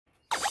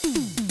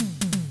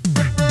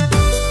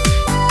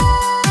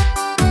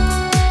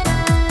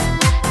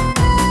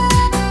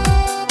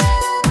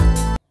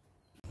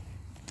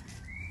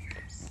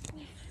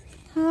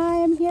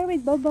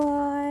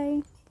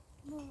Bye-bye.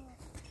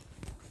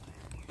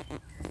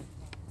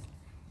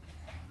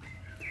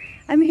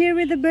 I'm here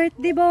with the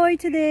birthday boy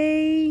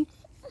today.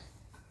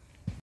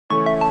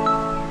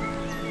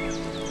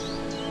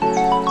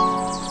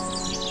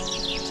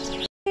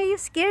 Are you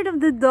scared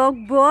of the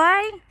dog,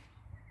 boy?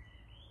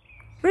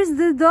 Where's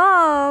the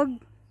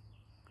dog?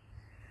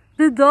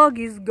 The dog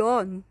is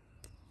gone.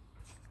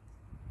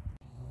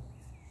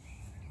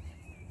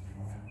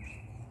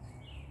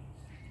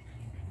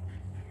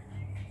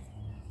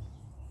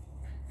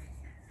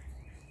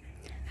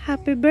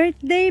 Happy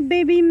birthday,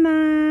 baby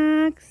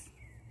Max.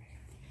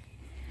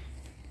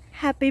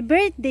 Happy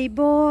birthday,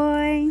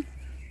 boy.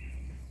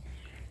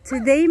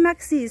 Today,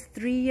 Maxi is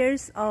 3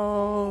 years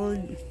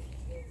old.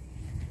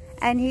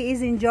 And he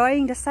is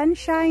enjoying the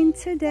sunshine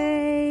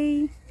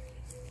today.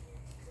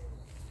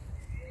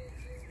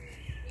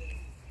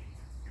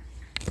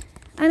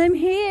 And I'm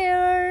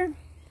here.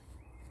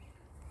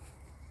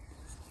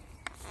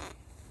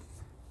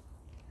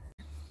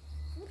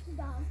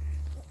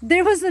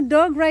 There was a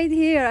dog right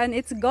here and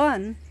it's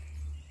gone.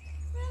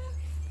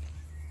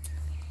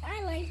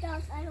 I like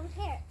dogs, I don't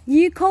care.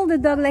 You call the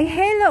dog like,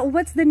 hello,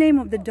 what's the name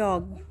of the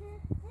dog? This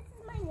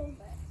is my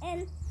neighbor.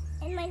 And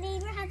my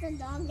neighbor has a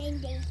dog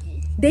named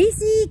Daisy.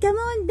 Daisy, come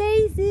on,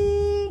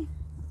 Daisy.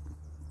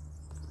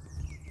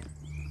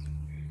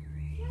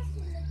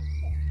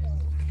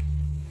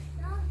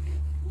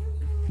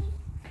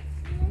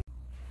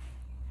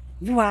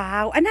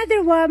 Wow,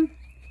 another one.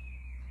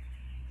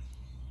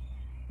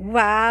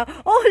 Wow.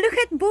 Oh, look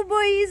at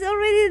Boo-Boy. He's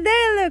already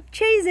there. Look,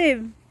 chase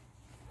him.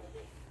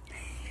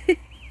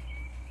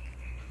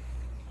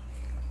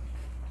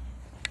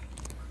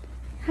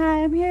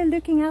 Hi, I'm here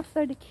looking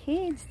after the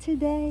kids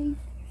today.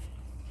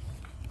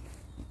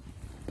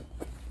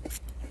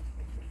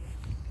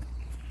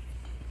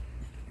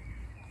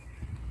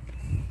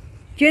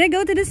 Do you want to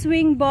go to the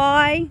swing,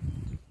 boy?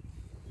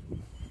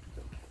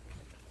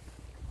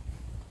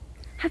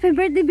 Happy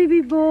birthday,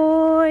 baby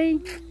boy.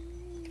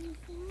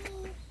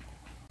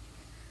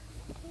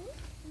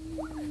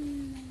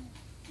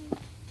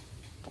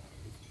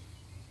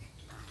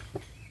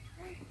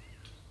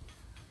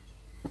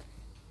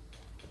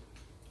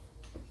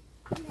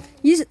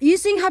 You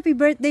sing happy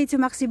birthday to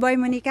Maxi boy,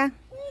 Monica.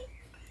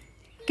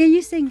 Can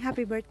you sing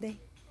happy birthday?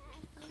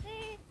 Happy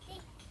birthday,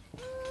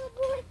 oh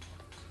boy.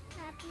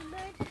 Happy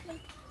birthday,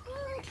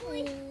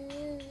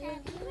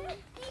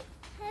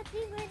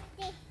 happy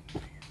birthday,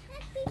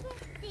 happy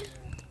birthday,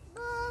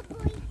 oh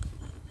boy.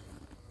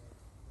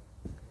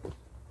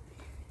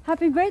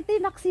 Happy birthday,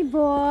 Maxi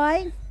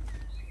boy.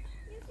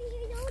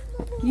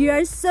 You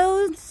are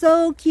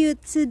so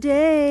cute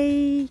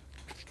today.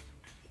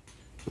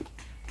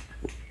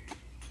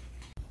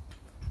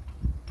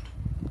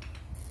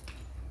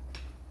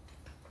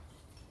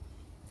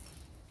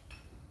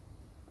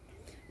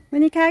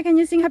 Monica, can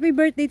you sing happy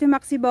birthday to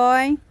Maxi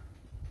boy?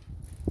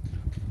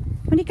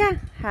 Monica,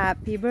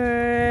 happy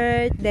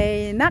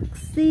birthday,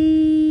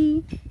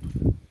 Maxi.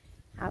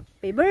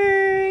 Happy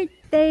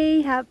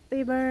birthday,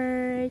 happy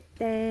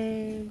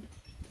birthday.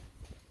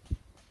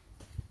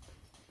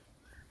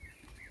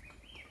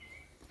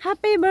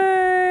 Happy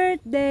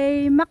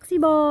birthday, Maxi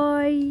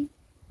boy.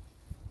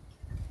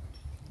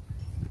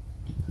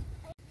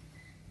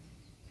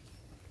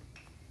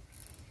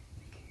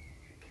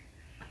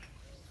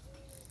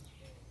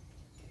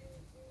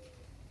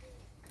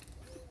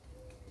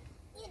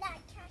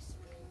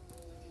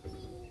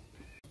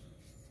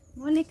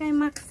 Muli kay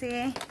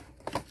Maxi.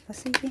 O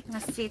sige,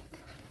 nga-sit.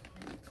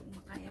 Kung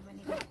makaya ba ni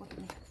kakot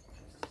niya.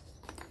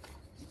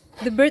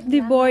 The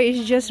birthday boy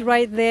is just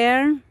right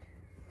there.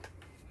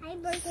 Hi,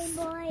 birthday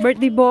boy.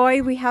 Birthday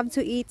boy, we have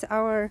to eat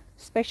our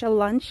special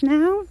lunch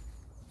now.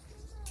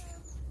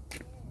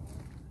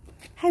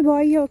 Hi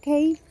boy, you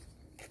okay?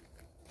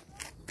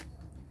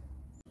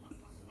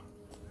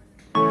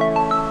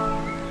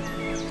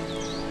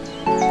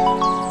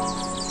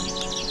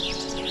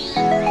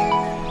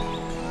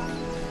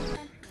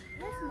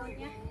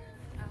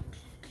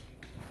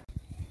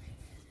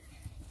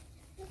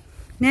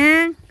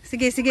 Nang,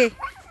 sige.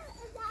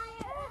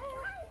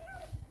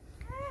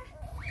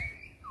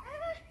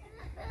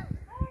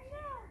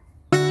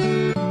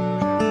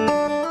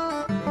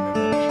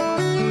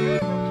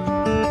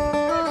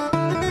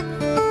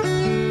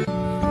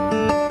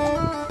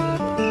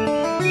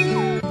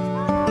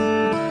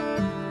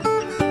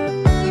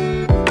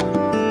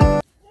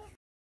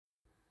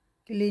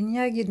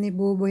 Kilinya gid ni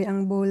Buboy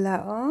ang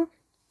bola, oh.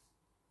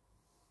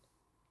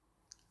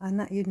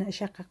 Anak yun na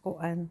siya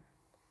kakuan.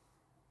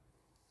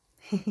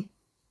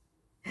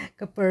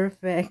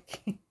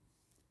 Ka-perfect.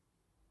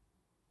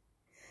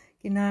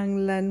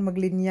 Kinahanglan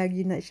maglinyag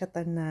yun na siya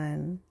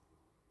tanan.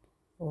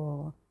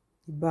 Oh,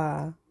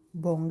 diba?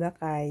 Bongga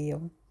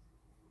kayo.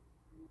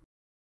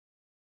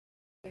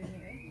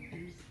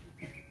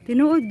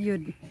 Tinuod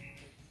yun.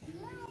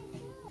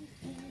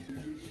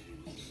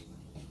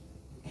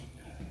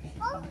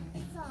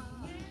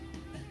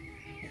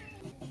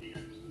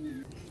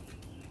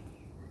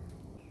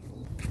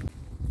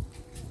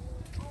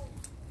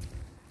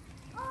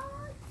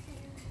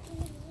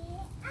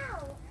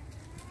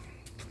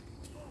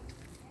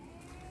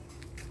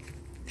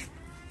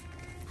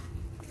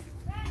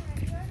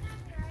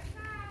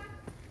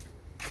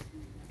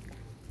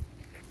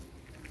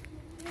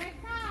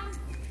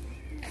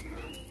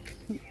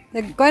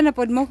 Nagkuhan na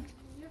pod mo.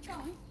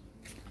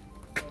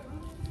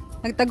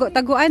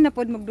 Nagtago-taguan na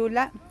pod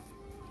magdula.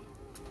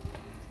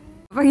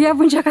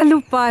 Pagyapon siya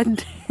kalupad.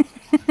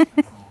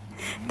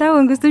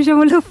 Tawon, gusto siya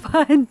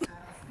malupad.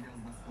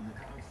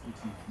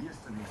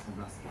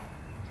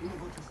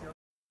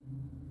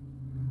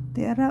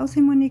 Tiara o si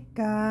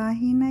Monica,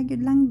 hinay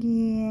gyud lang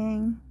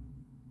ging.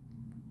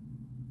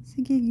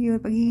 Sige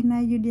gyud, pag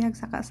hinay gyud dihag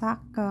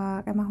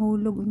saka-saka, kay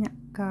mahulog unya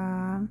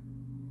ka.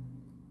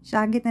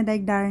 Syagit na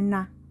daig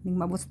darna, ning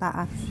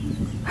mabustaas.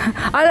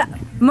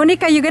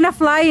 Monica, you're gonna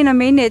fly in a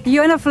minute.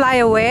 You wanna fly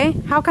away?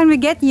 How can we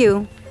get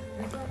you?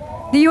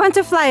 Do you want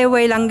to fly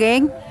away,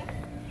 Langgeng?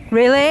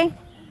 Really?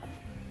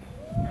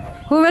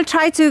 Who will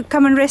try to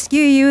come and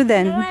rescue you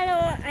then? No,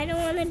 I don't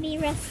want to be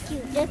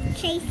rescued. Just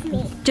chase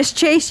me. Just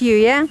chase you,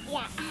 yeah?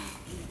 Yeah.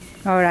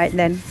 Alright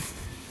then.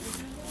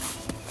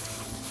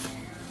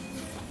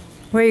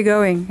 Where are you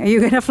going? Are you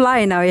gonna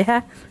fly now,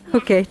 yeah?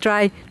 Okay,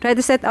 try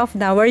to set off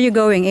now. Where are you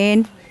going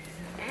in?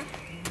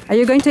 Are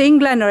you going to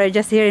England or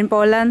just here in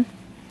Poland?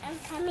 I'm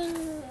coming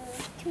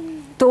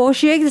To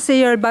Oshik to see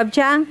your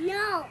babcha?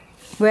 No,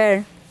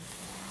 Where?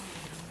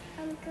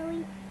 I'm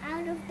going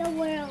out of the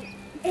world.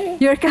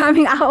 You're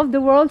coming out of the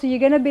world, so you're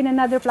gonna be in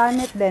another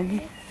planet then.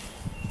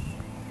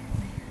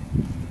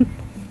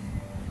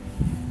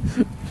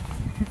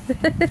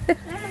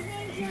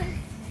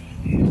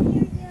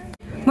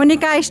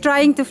 Monica is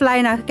trying to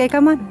fly now. Okay,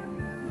 come on.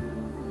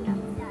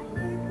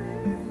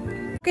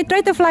 Okay,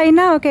 try to fly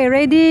now. Okay,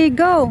 ready,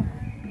 go.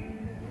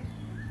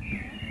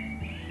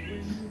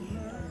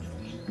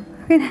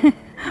 Okay.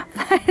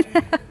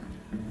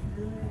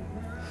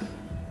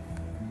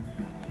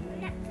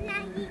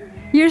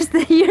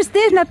 You're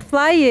still not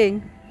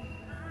flying.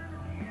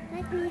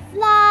 Let me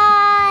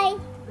fly.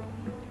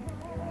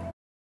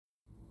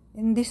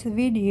 In this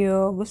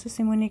video, gusto si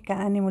Monica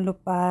ani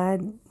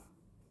mulupad.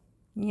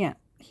 Yeah,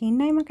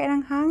 hinay man kay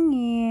ng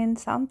hangin,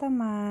 sound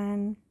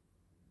taman.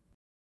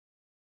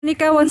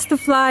 Monica wants to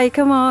fly.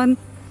 Come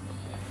on.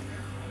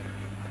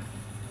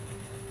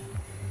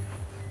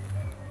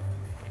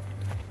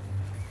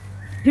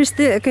 You're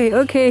still okay.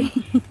 Okay.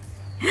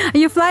 Are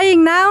you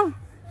flying now?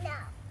 No.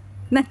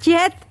 Not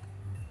yet.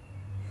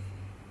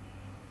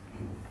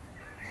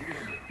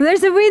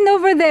 There's a wind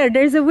over there.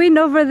 There's a wind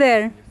over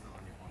there.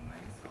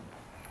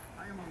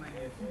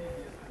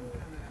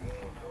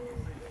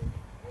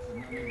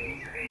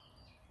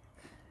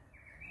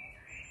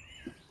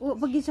 Oh,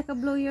 bagi siya ka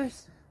blow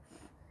yours.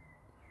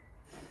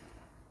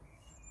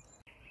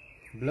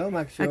 Blow,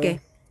 Maxi. Okay.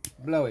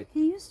 Blow it.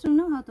 He used to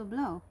know how to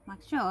blow,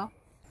 Maxio.